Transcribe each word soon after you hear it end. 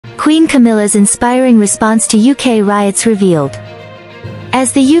Queen Camilla's inspiring response to UK riots revealed.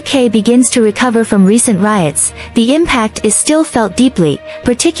 As the UK begins to recover from recent riots, the impact is still felt deeply,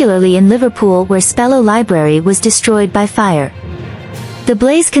 particularly in Liverpool where Spellow Library was destroyed by fire. The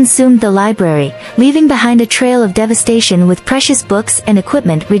blaze consumed the library, leaving behind a trail of devastation with precious books and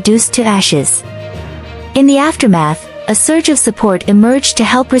equipment reduced to ashes. In the aftermath, a surge of support emerged to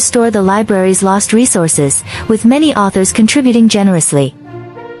help restore the library's lost resources, with many authors contributing generously.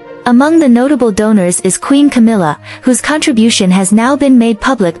 Among the notable donors is Queen Camilla, whose contribution has now been made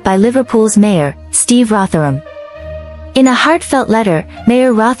public by Liverpool's mayor, Steve Rotherham. In a heartfelt letter,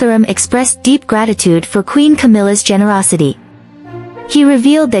 Mayor Rotherham expressed deep gratitude for Queen Camilla's generosity. He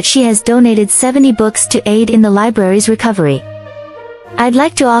revealed that she has donated 70 books to aid in the library's recovery. "I'd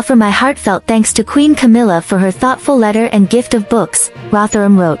like to offer my heartfelt thanks to Queen Camilla for her thoughtful letter and gift of books,"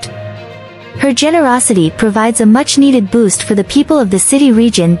 Rotherham wrote. Her generosity provides a much-needed boost for the people of the city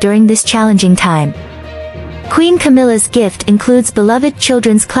region during this challenging time. Queen Camilla's gift includes beloved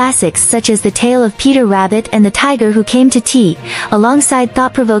children's classics such as The Tale of Peter Rabbit and The Tiger Who Came to Tea, alongside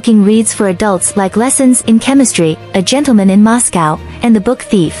thought-provoking reads for adults like Lessons in Chemistry, A Gentleman in Moscow, and The Book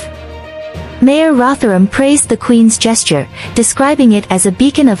Thief. Mayor Rotherham praised the Queen's gesture, describing it as a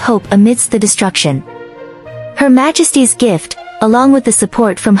beacon of hope amidst the destruction. Her Majesty's gift, along with the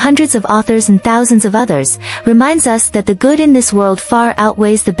support from hundreds of authors and thousands of others, reminds us that the good in this world far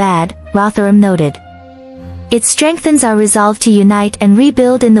outweighs the bad, Rotherham noted. It strengthens our resolve to unite and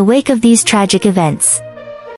rebuild in the wake of these tragic events.